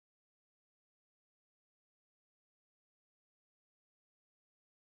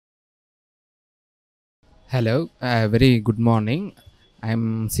Hello, very good morning.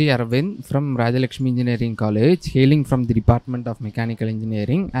 I'm C. Arvind from Rajalakshmi Engineering College, hailing from the Department of Mechanical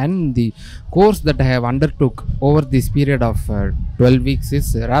Engineering, and the course that I have undertook over this period of 12 weeks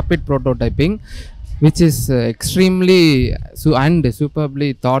is rapid prototyping, which is extremely and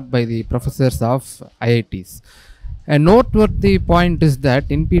superbly taught by the professors of IITs. A noteworthy point is that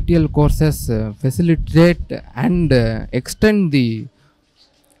NPTEL courses facilitate and extend the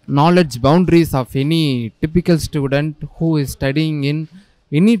knowledge boundaries of any typical student who is studying in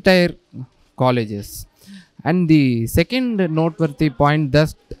any tier colleges. And the second noteworthy point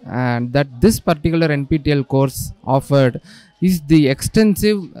that this particular NPTEL course offered is the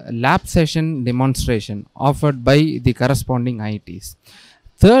extensive lab session demonstration offered by the corresponding IITs.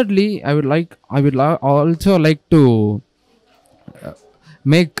 Thirdly, I would also like to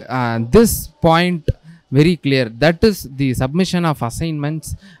make this point very clear, that is the submission of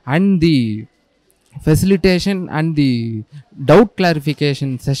assignments and the facilitation and the doubt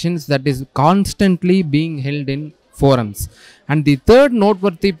clarification sessions that is constantly being held in forums. And the third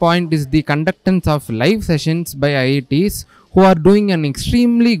noteworthy point is the conductance of live sessions by IITs, who are doing an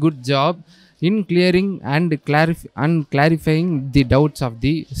extremely good job in clearing and clarifying the doubts of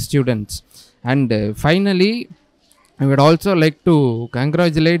the students. And finally, I would also like to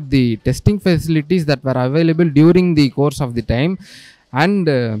congratulate the testing facilities that were available during the course of the time.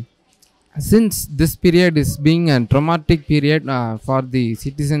 And since this period is being a traumatic period for the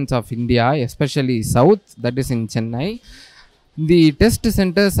citizens of India, especially South, that is in Chennai, the test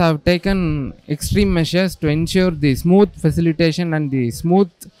centers have taken extreme measures to ensure the smooth facilitation and the smooth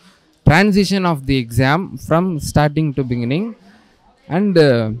transition of the exam from starting to beginning. And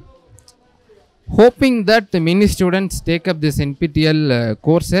hoping that many students take up this NPTEL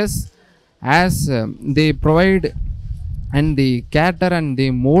courses, as they provide and they cater and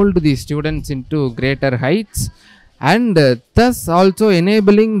they mold the students into greater heights, and thus also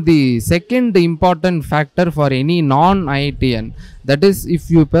enabling the second important factor for any non-IITian, that is,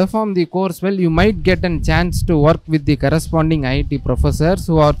 if you perform the course well, you might get a chance to work with the corresponding IIT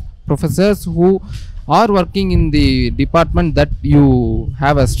professors who are working in the department that you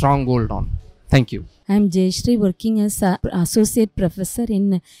have a strong hold on. Thank you. I am Jayashree, working as an Associate Professor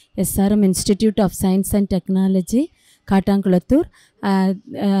in SRM Institute of Science and Technology, Katankulattur.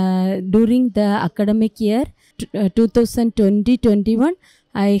 During the academic year 2020-21,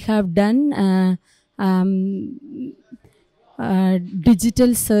 I have done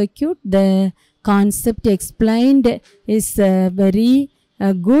digital circuit. The concept explained is very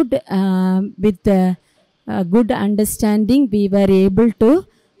good. With good understanding, we were able to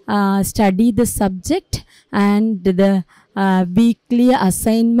study the subject, and the weekly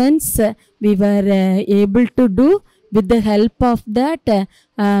assignments we were able to do. With the help of that,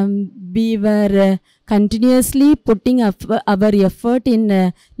 we were continuously putting our effort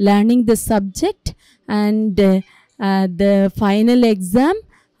in learning the subject, and the final exam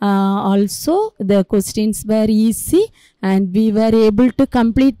also the questions were easy, and we were able to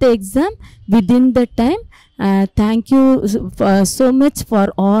complete the exam within the time. Thank you so much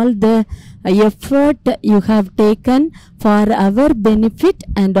for all the effort you have taken for our benefit,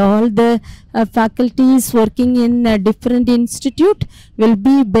 and all the faculties working in a different institute will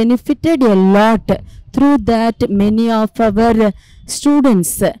be benefited a lot. Through that, many of our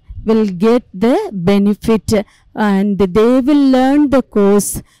students will get the benefit, and they will learn the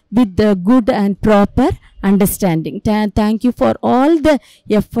course with the good and proper understanding. Thank you for all the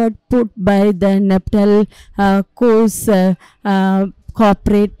effort put by the NPTEL course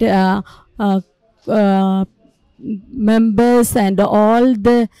corporate members and all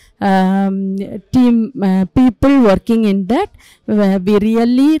the team people working in that. We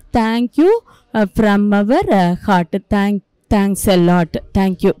really thank you from our heart. Thanks a lot.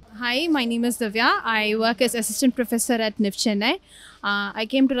 Thank you. Hi, my name is Divya. I work as assistant professor at NIF Chennai. I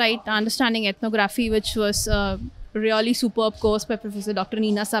came to write Understanding Ethnography, which was a really superb course by Professor Dr.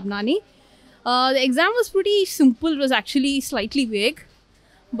 Neena Sabnani. The exam was pretty simple. It was actually slightly vague,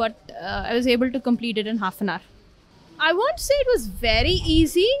 but I was able to complete it in half an hour. I won't say it was very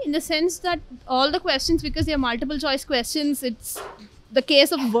easy in the sense that all the questions, because they are multiple choice questions, it's the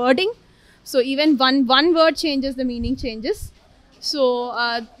case of wording. So even one word changes, the meaning changes. So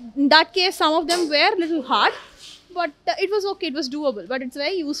in that case, some of them were a little hard, but it was okay. It was doable, but it's a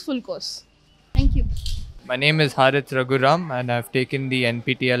very useful course. Thank you. My name is Harith Raghuram, and I've taken the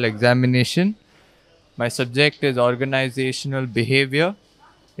NPTEL examination. My subject is organizational behavior.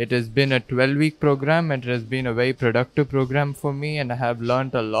 It has been a 12-week program, and it has been a very productive program for me, and I have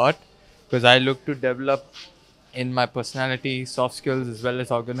learned a lot, because I look to develop in my personality, soft skills, as well as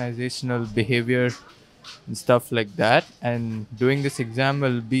organizational behavior and stuff like that. And doing this exam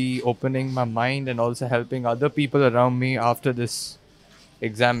will be opening my mind and also helping other people around me after this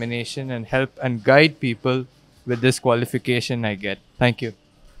examination, and help and guide people with this qualification I get. Thank you.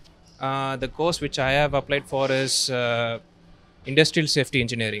 The course which I have applied for is industrial safety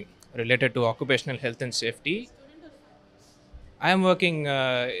engineering related to occupational health and safety. I am working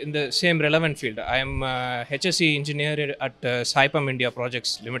in the same relevant field. I am HSE engineer at Saipam India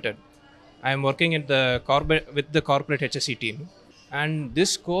Projects Limited. I am working at the with the corporate HSE team. And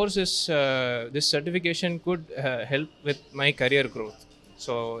this course is, this certification could help with my career growth.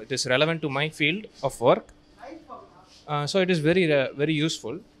 So it is relevant to my field of work. So it is very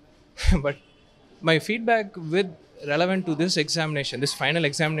useful. But my feedback with relevant to this examination, this final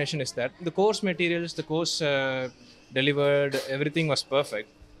examination, is that the course materials, the course delivered, everything was perfect.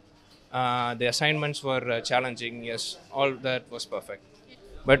 The assignments were challenging. Yes, all that was perfect.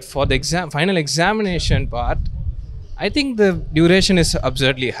 But for the final examination part, I think the duration is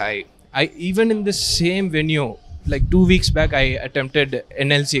absurdly high. Even in the same venue, like 2 weeks back, I attempted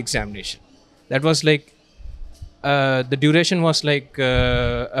NLC examination. That was like, the duration was like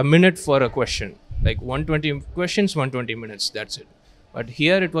a minute for a question, like 120 questions, 120 minutes, that's it. But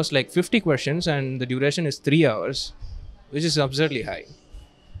here it was like 50 questions and the duration is 3 hours, which is absurdly high.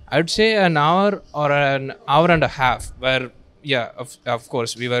 I would say an hour or an hour and a half, where, yeah, of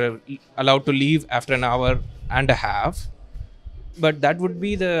course, we were allowed to leave after an hour and a half. But that would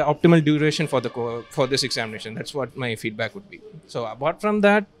be the optimal duration for for this examination. That's what my feedback would be. So apart from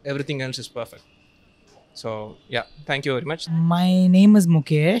that, everything else is perfect. So yeah, thank you very much. My name is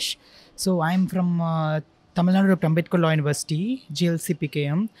Mukesh. So I'm from Tamil Nadu Ambedkar Law University, GLC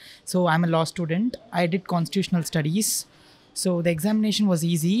PKM. So I'm a law student. I did constitutional studies. So the examination was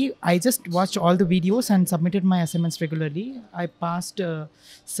easy. I just watched all the videos and submitted my assignments regularly. I passed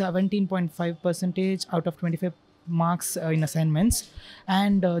 17.5% out of 25 marks in assignments,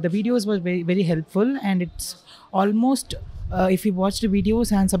 and the videos were very helpful, and it's almost if you watch the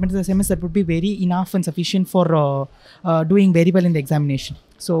videos and submit the assignments, that would be very enough and sufficient for doing very well in the examination.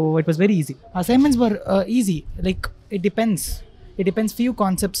 So it was very easy. Assignments were easy. Like, it depends. It depends. Few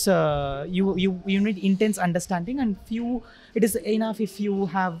concepts you need intense understanding, and few it is enough if you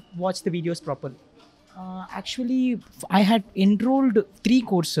have watched the videos properly. Actually, I had enrolled 3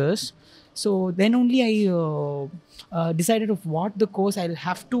 courses. So then only I decided of what the course I'll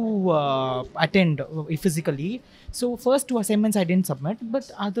have to attend physically. So first 2 assignments I didn't submit, but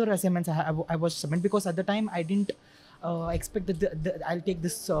other assignments I was submit, because at the time I didn't expect that I'll take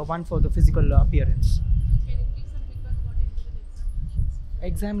this one for the physical appearance. Can you give some feedback about the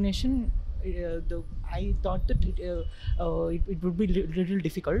Examination, I thought that it would be little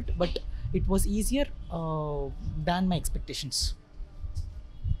difficult, but it was easier than my expectations.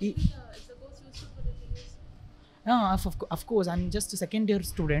 is the course useful for the juniors? No, of course. I'm just a second year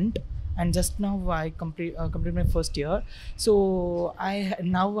student, and just now I complete my first year. So I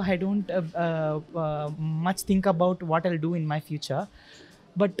don't much think about what I'll do in my future,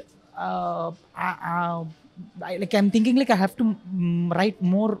 but I'm thinking like I have to write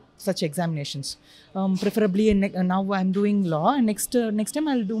more such examinations. Preferably now I'm doing law, and next time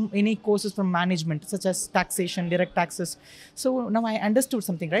I'll do any courses from management, such as taxation, direct taxes. So now I understood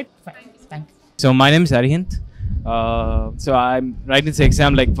something, right? Fine. Thank you. So my name is Arihant. So I'm writing this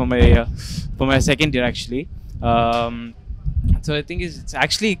exam like for my second year actually. So I think it's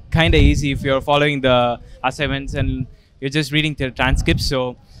actually kind of easy if you're following the assignments and you're just reading the transcripts.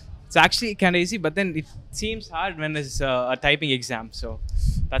 So it's actually kind of easy, but then it seems hard when it's a typing exam. So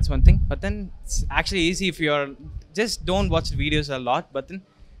that's one thing. But then it's actually easy if you're just don't watch the videos a lot, but then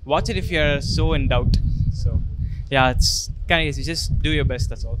watch it if you're so in doubt. So yeah, it's kind of easy. Just do your best.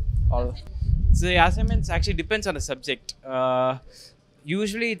 That's all. So the assignments actually depends on the subject.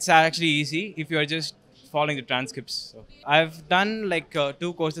 Usually it's actually easy if you're just following the transcripts. So I've done like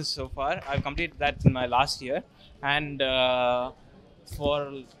 2 courses so far. I've completed that in my last year, and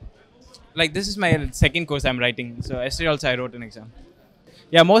for like this is my second course I'm writing. So yesterday also I wrote an exam.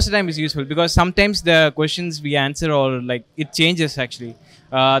 Yeah, most of the time is useful because sometimes the questions we answer or like it changes actually.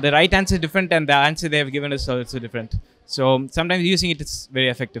 The right answer is different and the answer they have given us is also different. So sometimes using it is very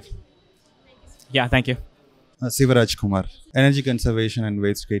effective. Yeah, thank you. Sivaraj Kumar, Energy Conservation and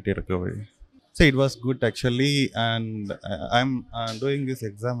Waste Heat Recovery. So it was good actually, and I'm doing this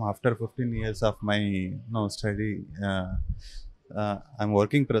exam after 15 years of my study. I'm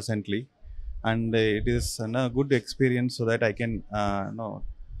working presently, and it is a good experience so that I can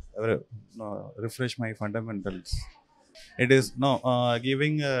refresh my fundamentals. It is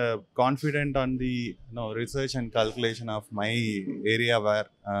giving confident on the research and calculation of my area where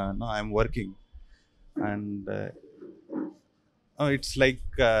I'm working. and it's like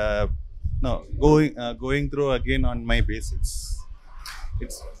no going through again on my basics.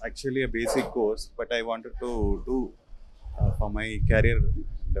 It's actually a basic course, but I wanted to do for my career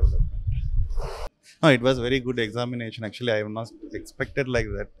development. No, it was very good examination. Actually, I have not expected like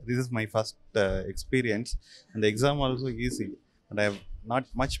that. This is my first experience, and the exam also easy. And I have not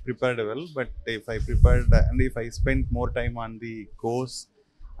much prepared well. But if I prepared and if I spent more time on the course,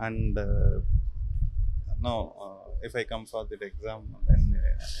 and if I come for that exam, then I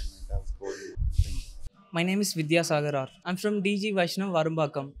might have scored. My name is Vidya Sagarar. I'm from DG Vaishnav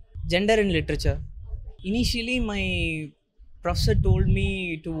Kovilambakkam. Gender in literature. Initially, my professor told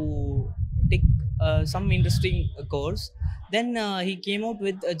me to take some interesting course. Then he came out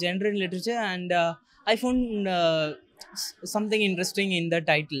with gender in literature, and I found something interesting in the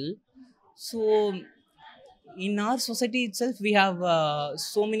title. So, in our society itself, we have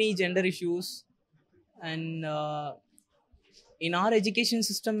so many gender issues, and in our education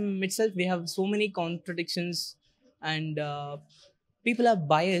system itself, we have so many contradictions, and people are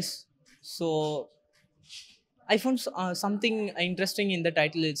biased. So I found something interesting in the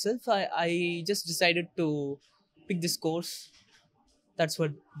title itself. I just decided to pick this course. That's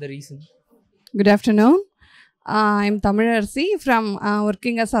what the reason. Good afternoon. I'm Tamilarsi from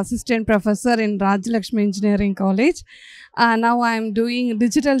working as assistant professor in Rajalakshmi Engineering College. Now I'm doing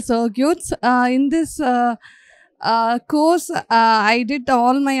digital circuits. In this course, I did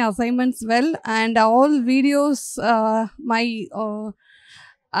all my assignments well, and all videos my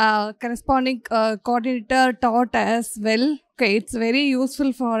corresponding coordinator taught as well. Okay, it's very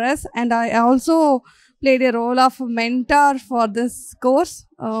useful for us, and I also played a role of mentor for this course.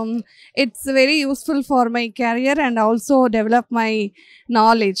 It's very useful for my career and also develop my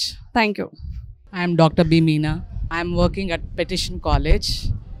knowledge. Thank you. I am Dr. B. Meena. I am working at Petition College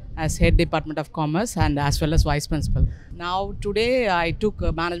as Head Department of Commerce and as well as Vice Principal. Now today I took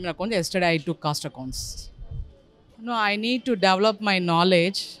Management Accounts. Yesterday I took Cost Accounts. No, I need to develop my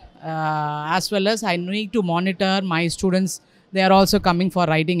knowledge as well as I need to monitor my students. They are also coming for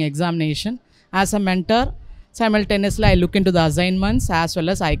writing examination. As a mentor, simultaneously I look into the assignments as well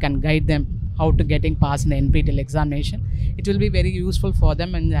as I can guide them how to getting past in the NPTEL examination. It will be very useful for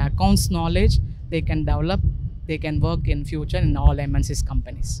them, and the accounts knowledge they can develop. They can work in future in all MNCs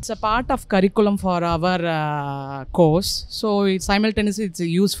companies. It's a part of curriculum for our course, so simultaneously it's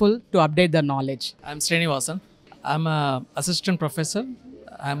useful to update the knowledge. I'm Srinivasan. I'm an assistant professor.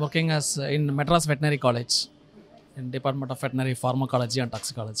 I'm working as in Madras Veterinary College in Department of Veterinary Pharmacology and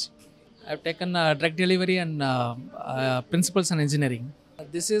Toxicology. I've taken drug delivery and principles and engineering.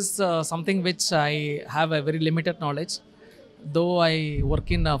 This is something which I have a very limited knowledge, though I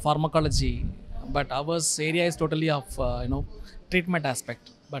work in pharmacology, but our area is totally of treatment aspect.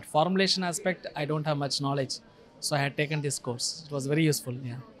 But formulation aspect, I don't have much knowledge, so I had taken this course. It was very useful.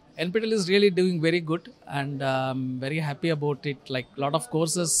 Yeah. NPTEL is really doing very good, and I'm very happy about it. Like a lot of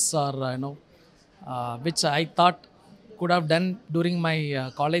courses are, which I thought could have done during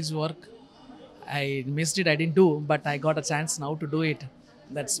my college work. I missed it, I didn't do, but I got a chance now to do it.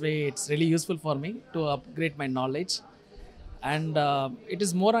 That's why it's really useful for me to upgrade my knowledge. And it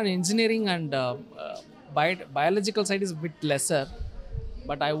is more on engineering, and biological side is a bit lesser.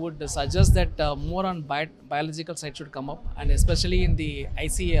 But I would suggest that more on biological side should come up, and especially in the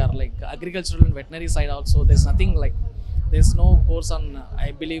ICAR, like agricultural and veterinary side also. There's nothing like, there's no course on,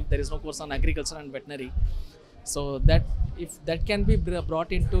 I believe there is no course on agriculture and veterinary. So that if that can be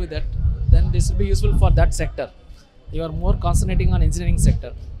brought into that, then this will be useful for that sector. You are more concentrating on engineering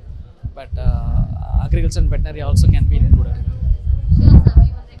sector, but agriculture and veterinary also can be included.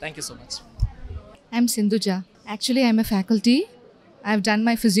 Thank you so much. I'm Sindhuja. Actually, I'm a faculty. I've done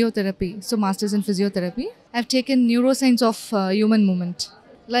my physiotherapy, so masters in physiotherapy. I've taken neuroscience of human movement.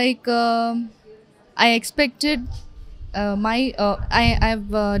 Like I expected I've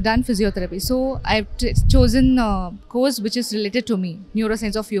done physiotherapy, so I've chosen a course which is related to me,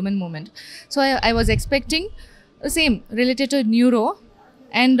 neuroscience of human movement. So I was expecting the same, related to neuro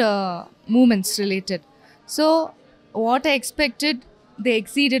and movements related. So what I expected, they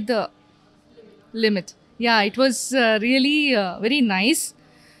exceeded the limit. Yeah, it was really very nice.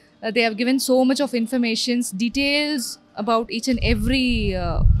 They have given so much of informations, details about each and every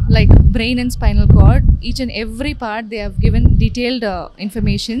like brain and spinal cord, each and every part they have given detailed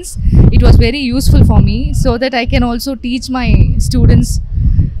informations. It was very useful for me, so that I can also teach my students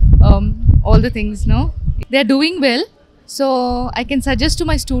all the things. They are doing well, so I can suggest to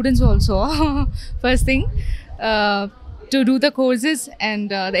my students also first thing to do the courses, and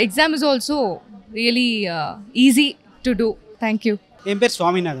the exam is also really easy to do. Thank you. என் பேர்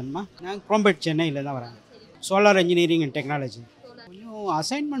சுவாமிநாதன்மா. நான் குரோம்பேட் சென்னையில் தான் வரேன். Solar engineering and technology. கொஞ்சம்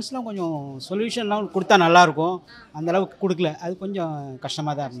அசைன்மெண்ட்ஸ்லாம் கொஞ்சம் சொல்யூஷன்லாம் கொடுத்தா நல்லாயிருக்கும். அந்தளவுக்கு கொடுக்கல, அது கொஞ்சம்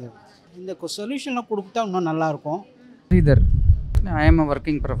கஷ்டமாக தான் இருந்தது. இந்த சொல்யூஷன்லாம் கொடுத்தா இன்னும் நல்லாயிருக்கும். Sridhar. I am a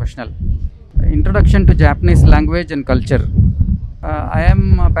working professional. Introduction to Japanese language and culture. I am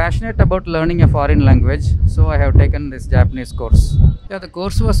passionate about learning a foreign language, so I have taken this Japanese course. Yeah, the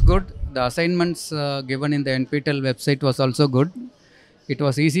course was good. The assignments given in the NPTEL website was also good. It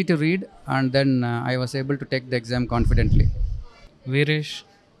was easy to read, and then I was able to take the exam confidently. Veeresh,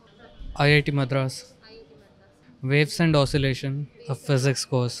 IIT Madras, Waves and Oscillation, a physics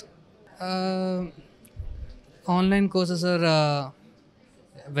course. Online courses are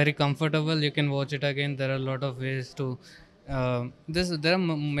very comfortable. You can watch it again. There are a lot of ways to there are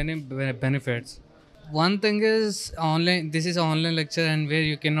many benefits. One thing is online. This is an online lecture, and where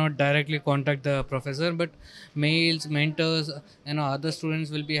you cannot directly contact the professor, but mails, mentors, other students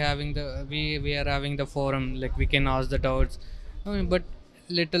will be having we are having the forum. Like we can ask the doubts, but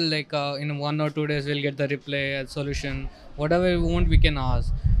little like in 1 or 2 days we'll get the reply, solution, whatever we want we can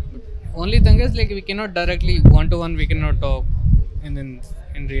ask. But only thing is like we cannot directly one to one. We cannot talk in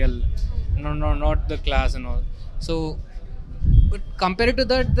real, not the class and all. So. But compared to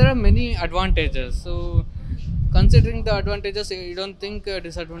that, there are many advantages. So, considering the advantages, you don't think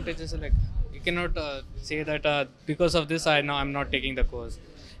disadvantages like you cannot say that because of this I'm not taking the course.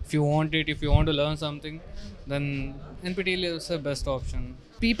 If you want it, if you want to learn something, then NPTEL is the best option.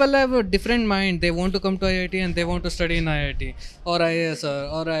 People have a different mind. They want to come to IIT and they want to study in IIT or IIS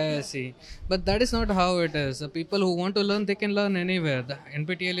or IISc. But that is not how it is. People who want to learn, they can learn anywhere. The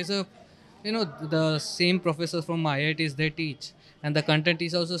NPTEL is the same professors from IITs they teach, and the content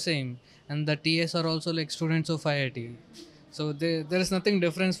is also same, and the TS are also like students of IIT. So there is nothing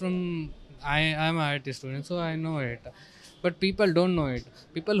difference from I'm an IIT student, so I know it. But people don't know it.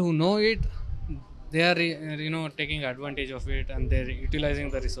 People who know it, they are taking advantage of it and they're utilizing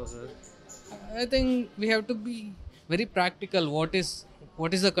the resources. I think we have to be very practical. What is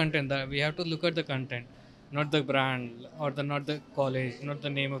the content? That we have to look at the content, not the brand or not the college, not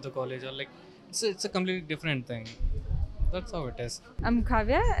the name of the college, or like it's a completely different thing. That's how it is. I'm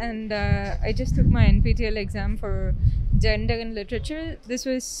Kavya, and I just took my NPTEL exam for gender and literature. This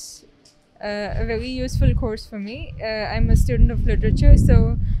was a very useful course for me. I'm a student of literature, so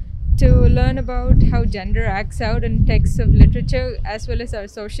to learn about how gender acts out in texts of literature as well as our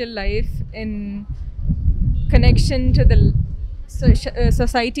social life in connection to the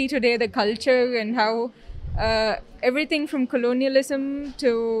society today, the culture, and how everything from colonialism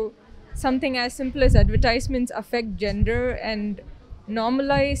to something as simple as advertisements affect gender and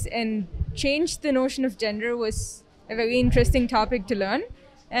normalize and change the notion of gender was a very interesting topic to learn.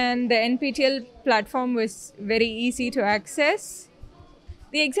 And the NPTEL platform was very easy to access.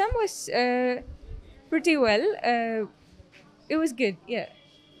 The exam was pretty well. It was good, yeah.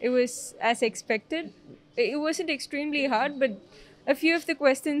 It was as expected. It wasn't extremely hard, but a few of the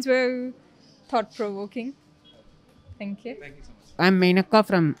questions were thought-provoking. Thank you. Thank you so much. I'm Menaka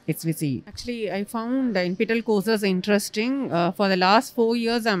from HVC. Actually, I found the NPTEL courses interesting. For the last 4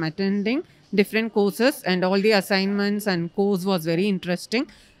 years, I'm attending different courses, and all the assignments and course was very interesting.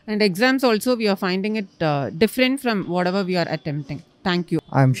 And exams also, we are finding it different from whatever we are attempting. Thank you.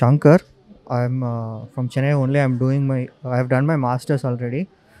 I'm Shankar. I'm from Chennai only. I have done my masters already.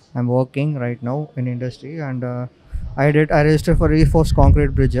 I'm working right now in industry, and I registered for reinforced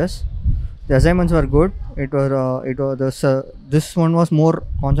concrete bridges. The assignments were good. This one was more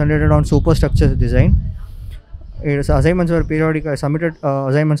concentrated on superstructure design. Assignments were periodic. I submitted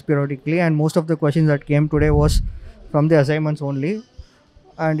assignments periodically, and most of the questions that came today was from the assignments only,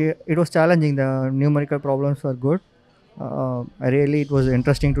 and it was challenging. The numerical problems were good. It was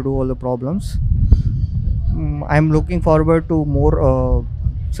interesting to do all the problems. I'm looking forward to more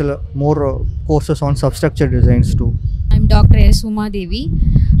courses on substructure designs too. I'm Dr. S. Uma Devi,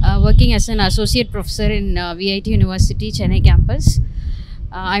 working as an associate professor in VIT University Chennai campus.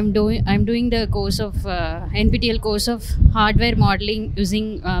 I'm doing the course of NPTEL course of hardware modeling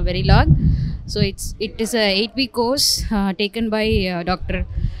using Verilog. So it is a 8-week course taken by Dr.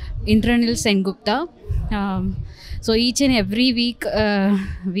 Indranil Sengupta. So each and every week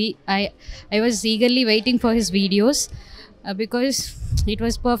I was eagerly waiting for his videos because it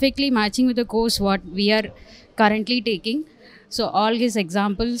was perfectly matching with the course what we are currently taking. So all his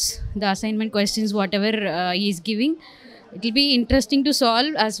examples, the assignment questions, whatever he is giving, it will be interesting to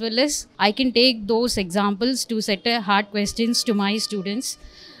solve, as well as I can take those examples to set hard questions to my students.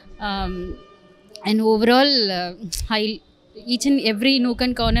 And overall, each and every nook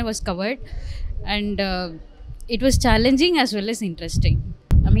and corner was covered, and it was challenging as well as interesting.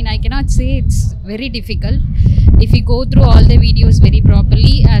 I mean, I cannot say it's very difficult. If we go through all the videos very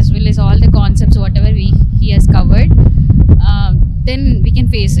properly, as well as all the concepts, whatever he has covered, then we can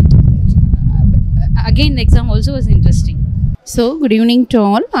face it. Again, the exam also was interesting. So, good evening to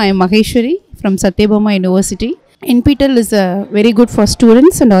all. I am Maheshwari from Satyabama University. NPTEL is very good for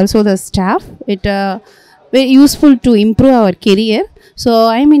students and also the staff. It very useful to improve our career. So,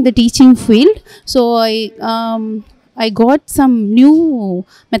 I am in the teaching field. So, I got some new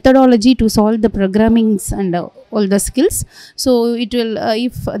methodology to solve the programmings and all the skills. So it will,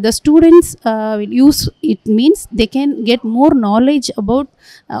 if the students will use it, means they can get more knowledge about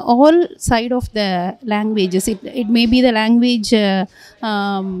all side of the languages. It may be the language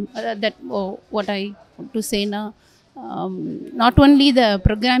that what I want to say now. Not only the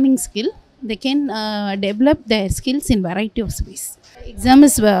programming skill, they can develop their skills in variety of ways. Exam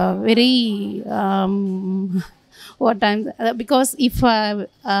is very what time, because if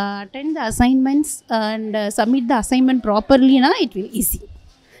attend the assignments and submit the assignment properly, it will easy.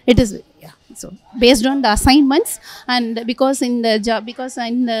 It is, yeah. So based on the assignments, and because in the job, because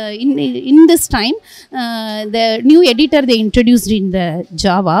in this time the new editor they introduced in the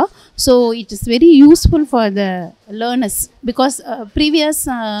Java, so it is very useful for the learners, because previous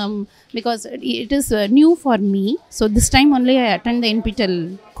because it is new for me. So this time only I attend the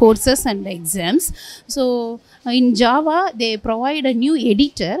NPTEL courses and the exams. So in Java they provide a new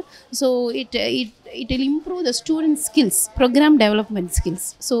editor, so it will improve the student skills, program development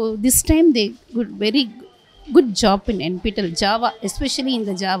skills. So this time they very good job in NPTEL Java, especially in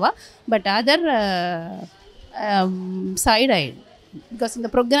the Java. But other side, because in the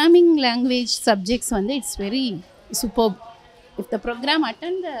programming language subjects it's very superb. If the program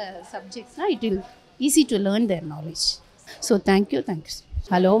attend the subjects, it will easy to learn their knowledge. So thank you.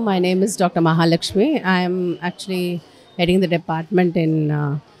 Hello, my name is Dr. Mahalakshmi. I am actually heading the department in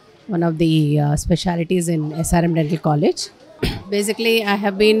one of the specialities in SRM Dental College. Basically, I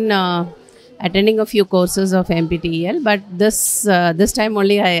have been attending a few courses of NPTEL, but this time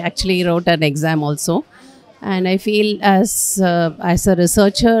only I actually wrote an exam also. And I feel as a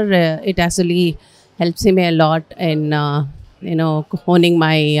researcher, it actually helps me a lot in honing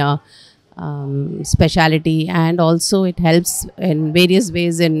my speciality, and also it helps in various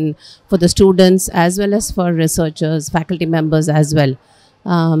ways for the students as well as for researchers, faculty members as well.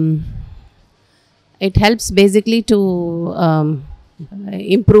 It helps basically to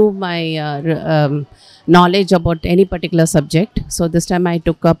improve my knowledge about any particular subject. So this time I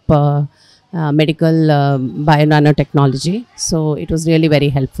took up medical bio-nanotechnology. So it was really very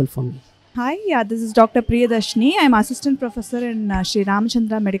helpful for me. Hi, this is Dr. Priyadashni. I am assistant professor in Sri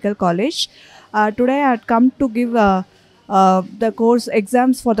Ramachandra Medical College. Today I had come to give the course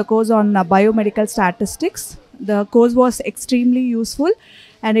exams for the course on biomedical statistics. The course was extremely useful,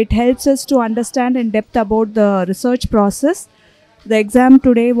 and it helps us to understand in depth about the research process. The exam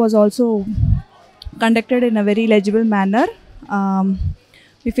today was also conducted in a very legible manner.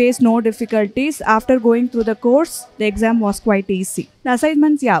 We faced no difficulties. After going through the course, the exam was quite easy. The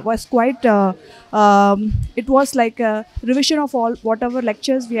assignments, was quite, it was like a revision of all whatever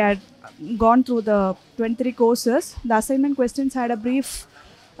lectures we had gone through the 23 courses. The assignment questions had a brief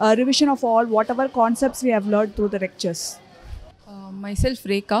revision of all whatever concepts we have learned through the lectures. Myself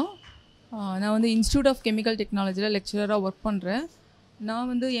Rekha. நான் வந்து institute of chemical டெக்னாலஜியில் லெக்சரராக work பண்ணுறேன். நான்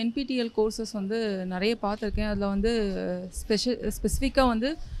வந்து NPTEL courses வந்து நிறைய பார்த்துருக்கேன். அதில் வந்து ஸ்பெசிஃபிக்காக வந்து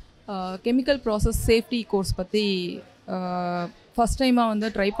கெமிக்கல் ப்ராசஸ் சேஃப்டி கோர்ஸ் பற்றி ஃபஸ்ட் டைமாக வந்து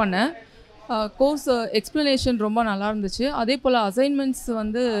ட்ரை பண்ணேன். கோர்ஸ் எக்ஸ்ப்ளனேஷன் ரொம்ப நல்லா இருந்துச்சு. அதே போல் அசைன்மெண்ட்ஸ்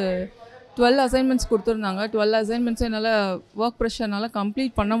வந்து 12 அசைன்மெண்ட்ஸ் கொடுத்துருந்தாங்க. 12 அசைன்மெண்ட்ஸும் என்னால் ஒர்க் ப்ரெஷர்னால்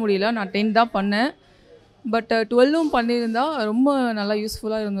கம்ப்ளீட் பண்ண முடியல. நான் 10 தான் பண்ணேன். பட் 12ம் பண்ணியிருந்தால் ரொம்ப நல்லா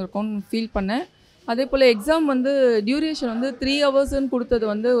யூஸ்ஃபுல்லாக இருந்திருக்கும்னு ஃபீல் பண்ணேன். அதே போல் எக்ஸாம் வந்து டியூரேஷன் வந்து 3 ஹவர்ஸ்ன்னு கொடுத்தது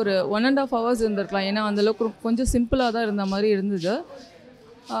வந்து ஒரு 1.5 ஹவர்ஸ் இருந்திருக்கலாம். ஏன்னா அந்தளவுக்கு கொஞ்சம் சிம்பிளாக தான் இருந்த மாதிரி இருந்தது.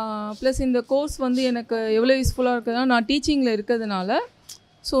 ப்ளஸ் இந்த கோர்ஸ் வந்து எனக்கு எவ்வளோ யூஸ்ஃபுல்லாக இருக்குதுன்னா, நான் டீச்சிங்கில் இருக்கிறதுனால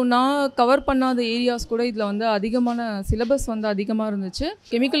ஸோ நான் கவர் பண்ணாத ஏரியாஸ் கூட இதில் வந்து அதிகமான சிலபஸ் வந்து அதிகமாக இருந்துச்சு.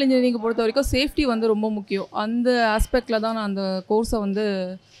 கெமிக்கல் இன்ஜினியரிங்கை பொறுத்த வரைக்கும் சேஃப்டி வந்து ரொம்ப முக்கியம். அந்த ஆஸ்பெக்டில் தான் நான் அந்த கோர்ஸை வந்து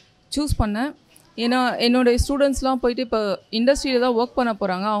சூஸ் பண்ணேன். ஏன்னா என்னோடய ஸ்டூடெண்ட்ஸ்லாம் போயிட்டு இப்போ இண்டஸ்ட்ரியில் தான் ஒர்க் பண்ண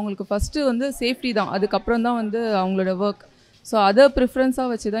போகிறாங்க. அவங்களுக்கு ஃபஸ்ட்டு வந்து சேஃப்டி தான், அதுக்கப்புறம் தான் வந்து அவங்களோட ஒர்க். ஸோ அதை ப்ரிஃபரன்ஸாக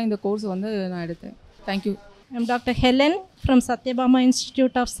வச்சு தான் இந்த கோர்ஸ் வந்து நான் எடுத்தேன். Thank you. I'm Dr. Helen from Satyabama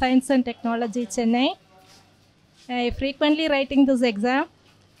Institute of Science and Technology, Chennai. I frequently writing this exam.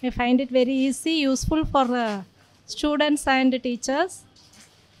 I find it very easy, useful for students and teachers.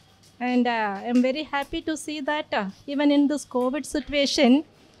 And I'm very happy to see that even in this COVID situation,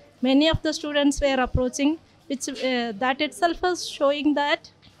 many of the students were approaching which that itself is showing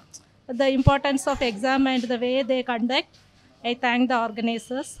that the importance of exam and the way they conduct. I thank the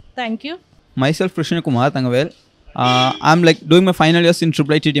organizers. Thank you. Myself, Krishna Kumar Tangavel. I'm like doing my final years in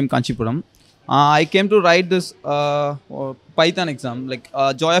IIITM Kanchipuram. I came to write this Python exam, like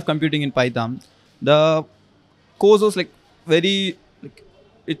Joy of Computing in Python. The course was like very, like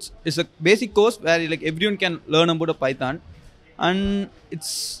it's a basic course where like everyone can learn about a Python, and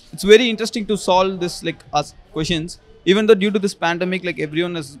it's very interesting to solve this like ask questions. Even though due to this pandemic, like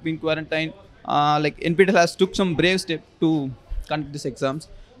everyone has been quarantined, like NPTEL has took some brave step to conduct these exams.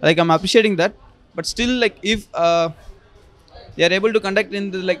 Like I'm appreciating that, but still like if they are able to conduct in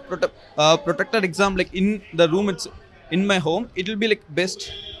the like protected exam like in the room, it's in my home, it will be like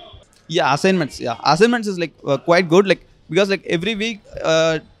best. Yeah, assignments. Yeah, assignments is like quite good, like because like every week,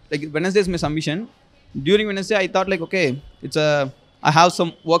 like Wednesday is my submission. During Wednesday, I thought like okay, I have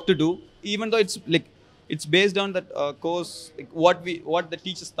some work to do. Even though it's like it's based on that course, like what the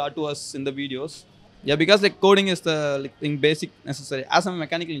teachers taught to us in the videos. Yeah, because like coding is the like thing basic necessary. As I'm a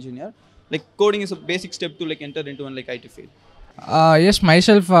mechanical engineer, like coding is a basic step to like enter into an like IT field. Yes,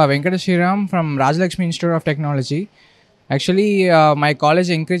 myself Venkata Sriram from Rajalakshmi Institute of Technology. Actually, my college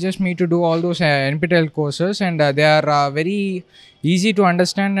encourages me to do all those NPTEL courses, and they are very easy to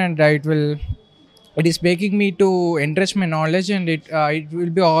understand, and it is making me to enrich my knowledge, and it will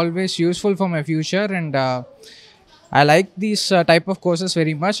be always useful for my future. And I like these type of courses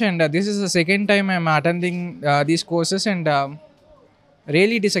very much, and this is the second time I am attending these courses, and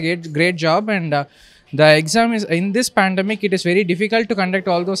really it is a great job. And the exam is in this pandemic, it is very difficult to conduct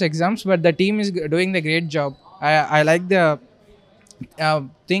all those exams, but the team is doing the great job. I like the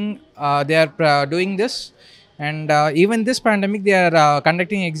thing they are doing this, and even this pandemic they are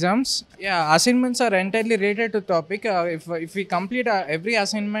conducting exams. Yeah, assignments are entirely related to topic. If we complete every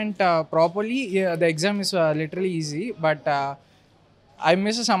assignment properly, the exam is literally easy, but I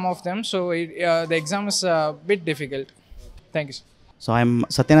miss some of them, so the exam is a bit difficult. Thank you, sir. So I'm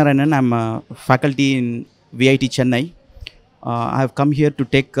Satyanarayanan. I'm a faculty in VIT Chennai. I have come here to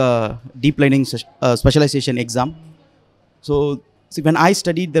take deep learning specialization exam. So see, when I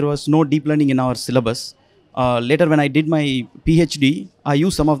studied, there was no deep learning in our syllabus. Later, when I did my PhD, I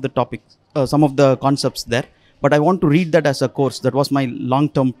used some of the topics, some of the concepts there. But I want to read that as a course. That was my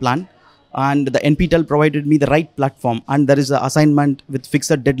long-term plan. And the NPTEL provided me the right platform. And there is an assignment with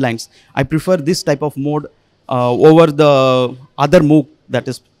fixed deadlines. I prefer this type of mode over the other MOOC that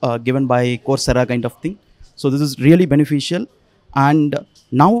is given by Coursera kind of thing. So this is really beneficial. And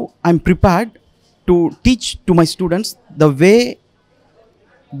now I'm prepared to teach to my students the way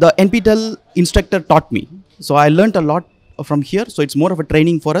the NPTEL instructor taught me. So I learned a lot from here. So it's more of a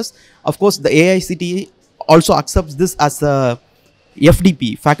training for us. Of course, the AICTE also accepts this as a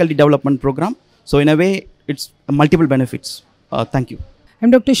FDP, Faculty Development Program. So in a way, it's multiple benefits. Thank you. I'm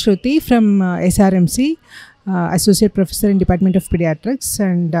Dr. Shruti from SRMC, Associate Professor in Department of Pediatrics.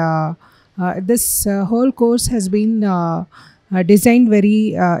 And this whole course has been designed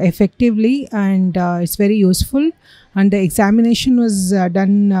very effectively, and it's very useful. And the examination was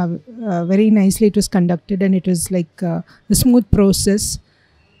done very nicely. It was conducted, and it was like a smooth process.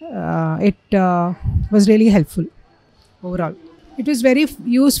 It was really helpful overall. It was very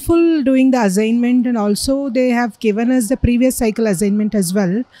useful doing the assignment, and also they have given us the previous cycle assignment as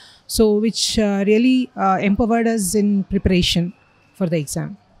well, so which really empowered us in preparation for the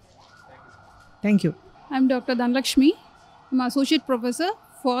exam. Thank you. I'm Dr. Dhanlakshmi. I'm associate professor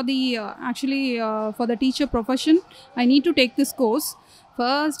for the for the teacher profession. I need to take this course.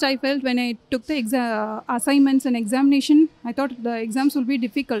 First, I felt when I took the assignments and examination, I thought the exams will be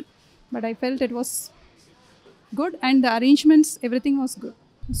difficult, but I felt it was good, and the arrangements, everything was good.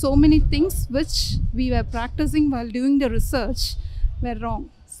 So many things which we were practicing while doing the research were wrong,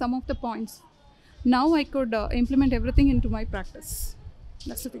 some of the points. Now I could implement everything into my practice.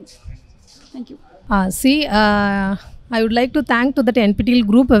 That's the thing. Thank you. I would like to thank to that NPTEL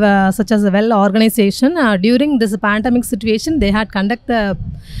group, such as a well organization. During this pandemic situation, they had conducted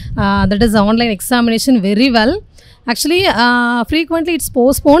that is online examination very well. Actually, frequently it's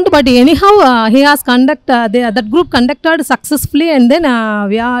postponed, but anyhow, he has that group conducted successfully, and then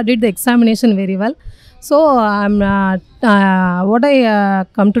we did the examination very well. So, what I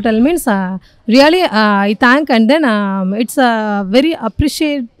come to tell means, really I thank, and then it's a very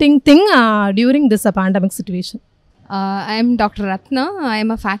appreciating thing during this pandemic situation. I am Dr. Ratna. I am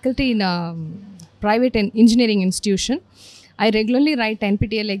a faculty in a private engineering institution. I regularly write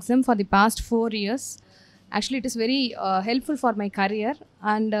NPTEL exam for the past 4 years. Actually, it is very helpful for my career,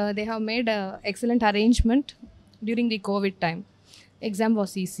 and they have made excellent arrangement during the COVID time. Exam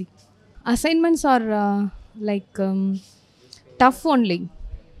was easy. Assignments are like tough only.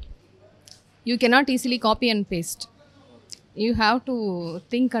 You cannot easily copy and paste. You have to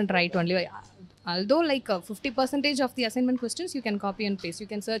think and write only. Although like 50% of the assignment questions you can copy and paste, you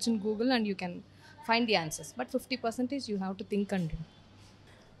can search in Google and you can find the answers, but 50% you have to think and do.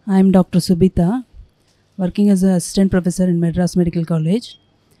 I am Dr. Subita, working as an assistant professor in Madras Medical College.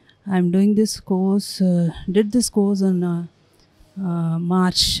 I am doing this course, did this course on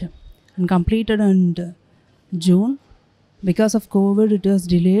March and completed on June. Because of COVID, it was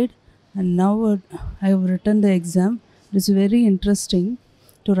delayed, and now I have written the exam. It is very interesting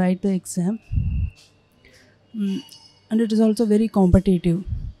to write the exam, and it is also very competitive,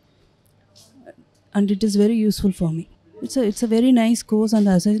 and it is very useful for me. It's a very nice course, and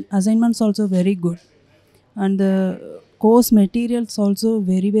the assignments also very good, and the course materials also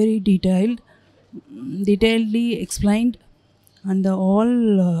very detailedly explained, and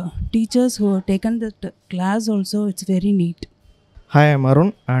all teachers who have taken that class also, it's very neat. Hi, I'm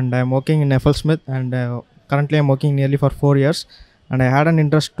Arun and I'm working in FL Smith, and currently I'm working nearly for 4 years, and I had an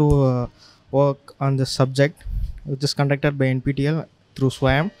interest to work on this subject, which is conducted by NPTEL through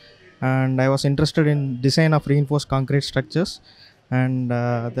SWAM, and I was interested in design of reinforced concrete structures, and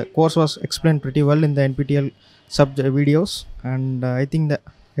the course was explained pretty well in the NPTEL subject videos, and I think the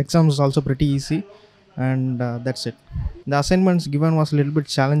exam is also pretty easy, and that's it. The assignments given was a little bit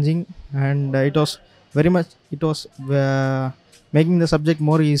challenging, and it was making the subject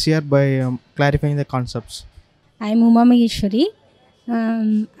more easier by clarifying the concepts. I'm Uma Maheshwari.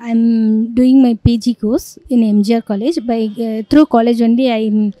 I'm doing my PG course in MGR College. Through college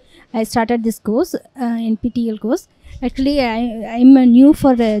only, I started this course, NPTEL course. Actually, I'm new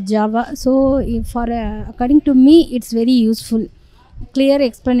for Java, so according to me, it's very useful. Clear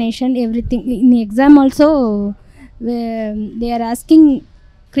explanation, everything. In the exam also, they are asking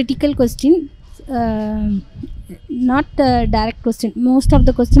critical question. Not direct question. Most of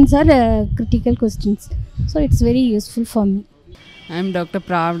the questions are critical questions, so it's very useful for me. I am Dr.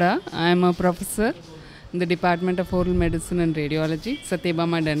 Pravda. I am a professor in the Department of Oral Medicine and Radiology,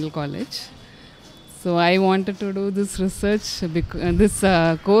 Satyabama Dental College. So I wanted to do this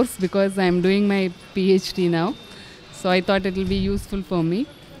course because I am doing my PhD now. So I thought it will be useful for me.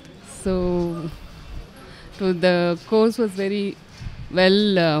 So the course was very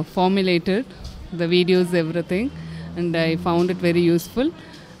well formulated, the videos, everything, and I found it very useful.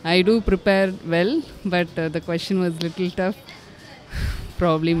 I do prepare well, but the question was little tough.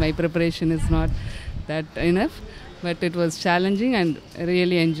 Probably my preparation is not that enough, but it was challenging and I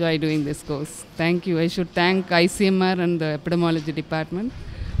really enjoy doing this course. Thank you. I should thank ICMR and the Epidemiology Department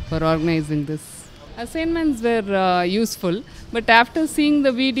for organizing this. Assignments were useful, but after seeing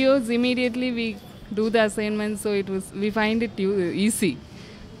the videos, immediately we do the assignments, so we find it easy.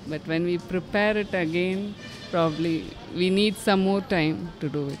 But when we prepare it again, probably we need some more time to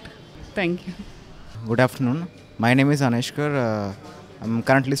do it. Thank you. Good afternoon. My name is Anishkar. I'm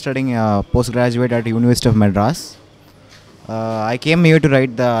currently studying postgraduate at University of Madras. I came here to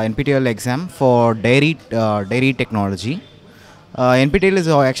write the NPTEL exam for dairy technology. NPTEL is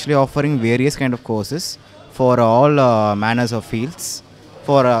actually offering various kind of courses for all manners of fields,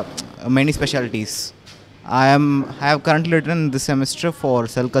 for many specialties. I have currently written this semester for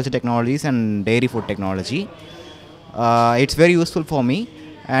cell culture technologies and dairy food technology. It's very useful for me,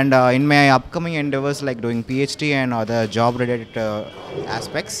 and in my upcoming endeavors like doing PhD and other job related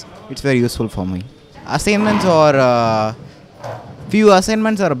aspects, it's very useful for me. Assignments or few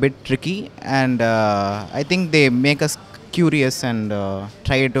assignments are a bit tricky, and I think they make us curious and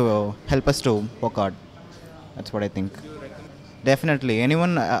try to help us to work hard. That's what I think. Definitely.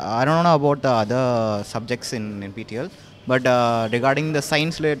 Anyone, I don't know about the other subjects in NPTEL, but regarding the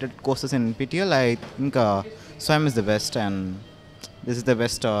science related courses in NPTEL, I think SWAM is the best, and this is the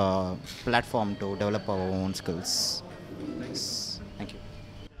best platform to develop our own skills. Nice. Thank you.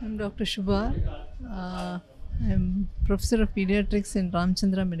 I'm Dr. Shubha. I'm Professor of Pediatrics in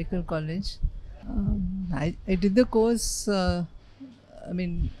Ramchandra Medical College. I did the course, to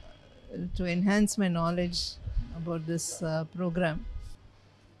enhance my knowledge about this program.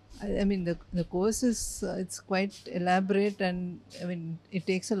 The course is it's quite elaborate, and it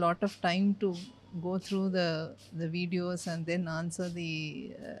takes a lot of time to go through the videos and then answer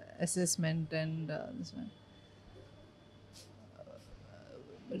the assessment and this one.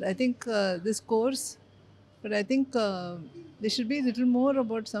 But I think this course, there should be a little more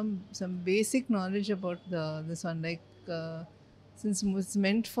about some basic knowledge about this one, like since it's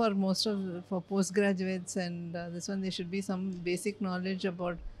meant for for postgraduates, and this one, there should be some basic knowledge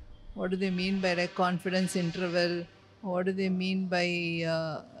about what do they mean by like confidence interval, what do they mean by,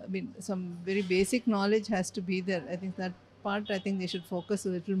 I mean, some very basic knowledge has to be there. I think that part, I think they should focus a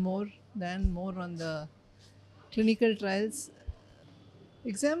little more on the clinical trials.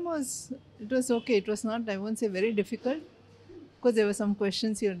 Exam it was okay. It was not, I won't say very difficult, because there were some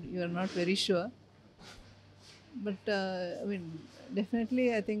questions you're not very sure. But I mean,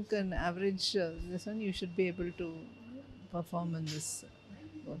 definitely, I think an average this one you should be able to perform in this.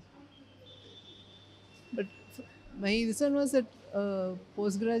 But this one was that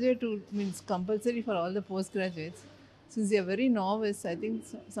postgraduate means compulsory for all the postgraduates. Since they are very novice, I think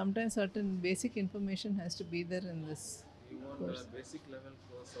sometimes certain basic information has to be there in this course. Basic level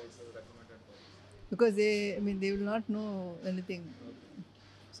course also recommended Because they will not know anything.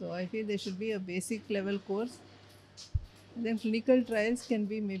 So I feel there should be a basic level course. And then clinical trials can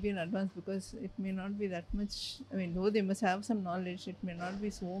be maybe in advance, because it may not be that much. I mean, though they must have some knowledge, it may not be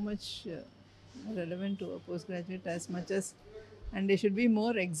so much relevant to a postgraduate as much as, and there should be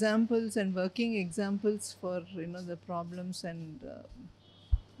more examples and working examples for the problems and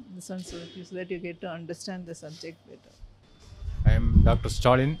this one, so that you get to understand the subject better. I am Dr.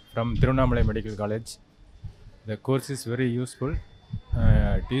 Stalin from Tirunnamalai Medical College. The course is very useful.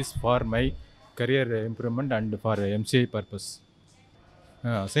 It is for my career improvement and for MCI purpose.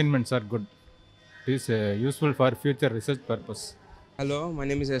 Assignments are good. It is useful for future research purpose. Hello, my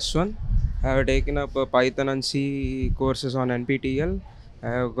name is Eswan. I have taken up Python and C courses on NPTEL.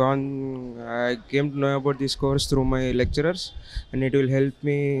 I came to know about this course through my lecturers, and it will help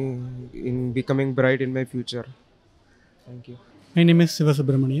me in becoming bright in my future. Thank you. My name is Siva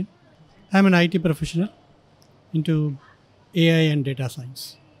Subramanian. I am an IT professional into AI and data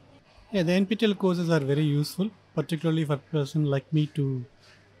science. Yeah, the NPTEL courses are very useful, particularly for a person like me to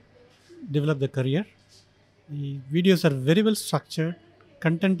develop the career. The videos are very well structured,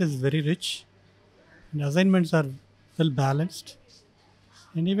 content is very rich, and assignments are well balanced,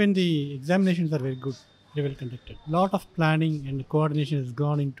 and even the examinations are very good, very well conducted. A lot of planning and coordination has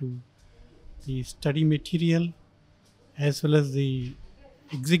gone into the study material as well as the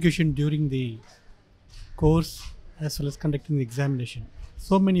execution during the course, as well as conducting the examination.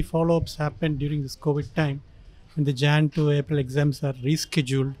 So many follow-ups happened during this COVID time, when the Jan to April exams are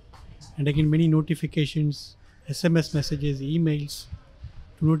rescheduled, and again many notifications, SMS messages, emails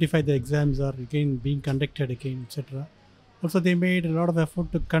to notify the exams are again being conducted again, etc. Also, they made a lot of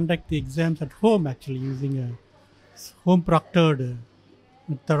effort to conduct the exams at home, actually using a home proctored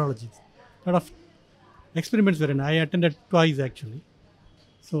methodologies. A lot of experiments were in. I attended twice actually.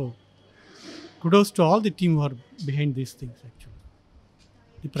 So kudos to all the team who are behind these things actually.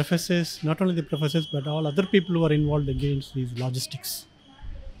 The professors, not only the professors, but all other people who are involved against these logistics.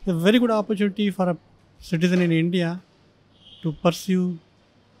 It's a very good opportunity for a citizen in India to pursue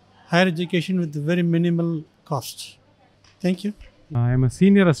higher education with very minimal cost. Thank you. I am a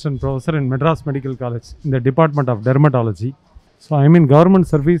senior assistant professor in Madras Medical College in the Department of Dermatology. So I am in government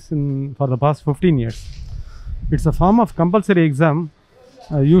service for the past 15 years. It's a form of compulsory exam.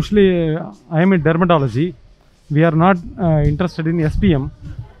 Usually I am in dermatology. We are not interested in SPM.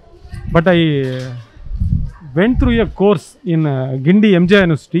 But I went through a course in Gindi MJ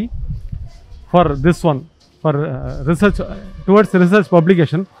University for this one, for research, towards research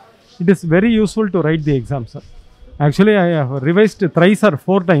publication. It is very useful to write the exam, sir. Actually, I have revised thrice or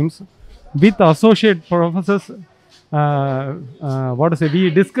 4 times with associate professors. We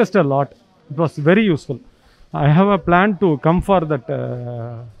discussed a lot. It was very useful. I have a plan to come for that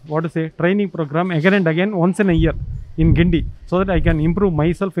training program again and again once in a year in Gindi, so that I can improve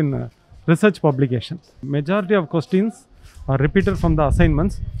myself in research publication. Majority of questions are repeated from the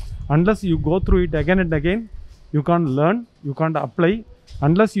assignments. Unless you go through it again and again, you can't learn, you can't apply.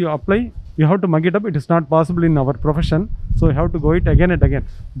 Unless you apply, you have to mug it up. It is not possible in our profession, so you have to go it again and again.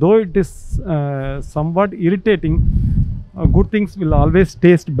 Though it is somewhat irritating, good things will always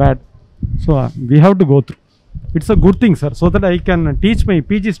taste bad. So we have to go through. It's a good thing, sir, so that I can teach my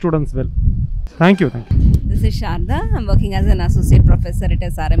PG students well. Thank you. Thank you. This is Sharda. I'm working as an associate professor at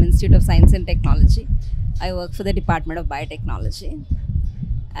SRM Institute of Science and Technology. I work for the Department of Biotechnology.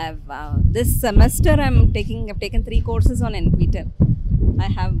 This semester I've taken 3 courses on NPTEL. I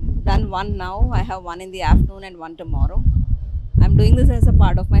have done one now. I have one in the afternoon and one tomorrow. I'm doing this as a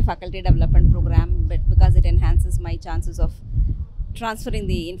part of my faculty development program, but because it enhances my chances of transferring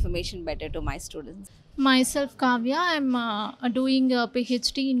the information better to my students. Myself, Kavya, I'm doing a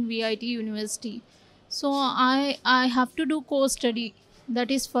PhD in VIT University. So I have to do course study,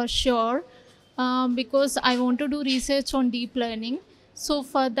 that is for sure, because I want to do research on deep learning. So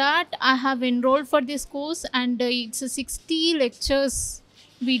for that, I have enrolled for this course, and it's 60 lectures,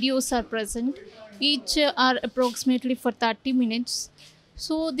 videos are present. each are approximately for 30 minutes.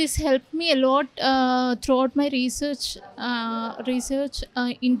 So this helped me a lot throughout my research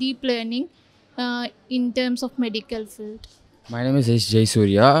in deep learning in terms of medical field. My name is S. Jay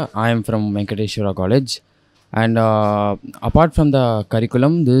Surya. I am from Venkateshwara College. And apart from the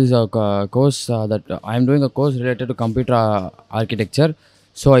curriculum, this is a course that I am doing a course related to computer architecture.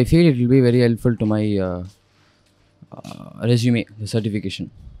 So I feel it will be very helpful to my resume, the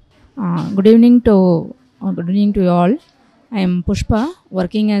certification. Good evening to you all. I am Pushpa,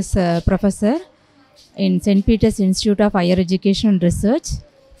 working as a professor in St. Peter's Institute of Higher Education and Research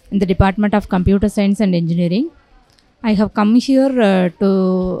in the Department of Computer Science and Engineering. I have come here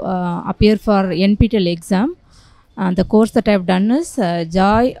to appear for NPTEL exam. The course that I have done is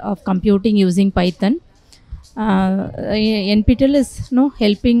Joy of Computing using Python. NPTEL is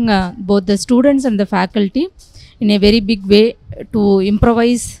helping both the students and the faculty in a very big way to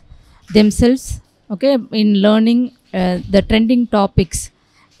improvise themselves, in learning the trending topics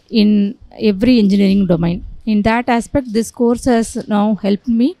in every engineering domain. In that aspect, this course has now helped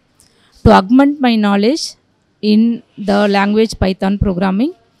me to augment my knowledge in the language Python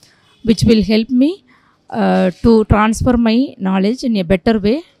programming, which will help me to transfer my knowledge in a better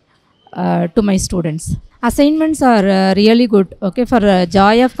way to my students. Assignments are really good. For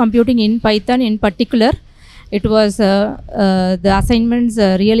Joy of Computing in Python in particular, it was the assignments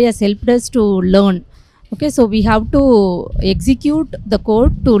really has helped us to learn. So we have to execute the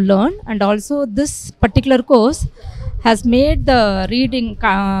code to learn, and also this particular course has made the reading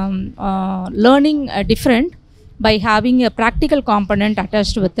learning different by having a practical component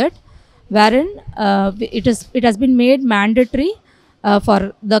attached with it, wherein it has been made mandatory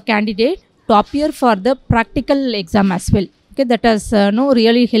for the candidate to appear for the practical exam as well. That has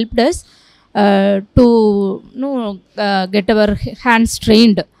really helped us to get our hands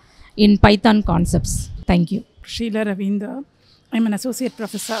trained in Python concepts. Thank you. Sheila Ravindra. I'm an associate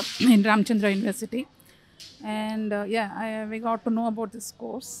professor in Ramchandra University. And we got to know about this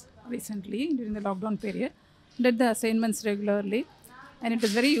course recently during the lockdown period. Did the assignments regularly, and it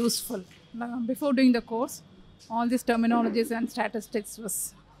was very useful. Before doing the course, all these terminologies and statistics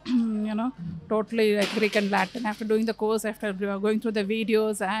was, totally like Greek and Latin. After doing the course, after going through the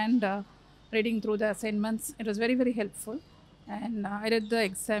videos and reading through the assignments, it was very, very helpful. And I did the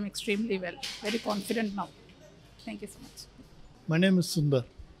exam extremely well. Very confident now. Thank you so much. My name is Sundar.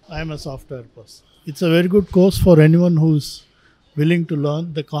 I am a software person. It's a very good course for anyone who's willing to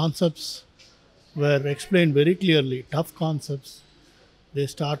learn. The concepts were explained very clearly, tough concepts. They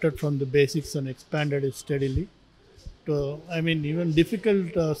started from the basics and expanded it steadily. Even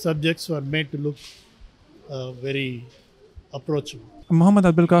difficult subjects were made to look very approachable. Muhammad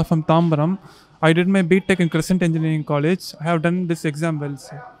Abdulka from Tambaram. I did my BTech in Crescent Engineering College. I have done this exam well,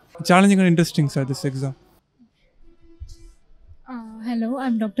 sir. Challenging and interesting, sir, this exam. Hello,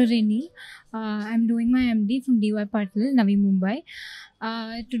 I'm Dr. Reni. I'm doing my MD from DY Patil, Navi Mumbai.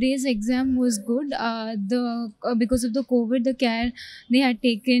 Today's exam was good. Because of the COVID, the care they had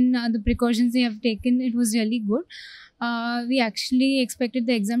taken, the precautions they have taken, it was really good. We actually expected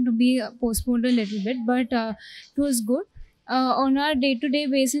the exam to be postponed a little bit, but it was good. On our day-to-day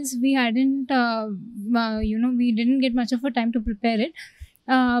basis, we hadn't, we didn't get much of a time to prepare it.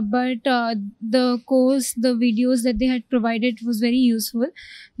 But the course, the videos that they had provided was very useful,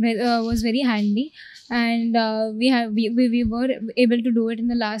 was very handy, and we were able to do it in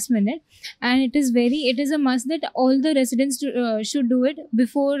the last minute. And it is a must that all the residents should do it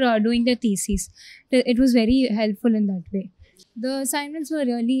before doing their thesis. It was very helpful in that way. The assignments were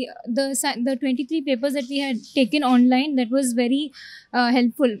really, the 23 papers that we had taken online, that was very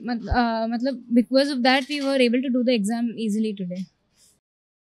helpful. Because of that, we were able to do the exam easily today.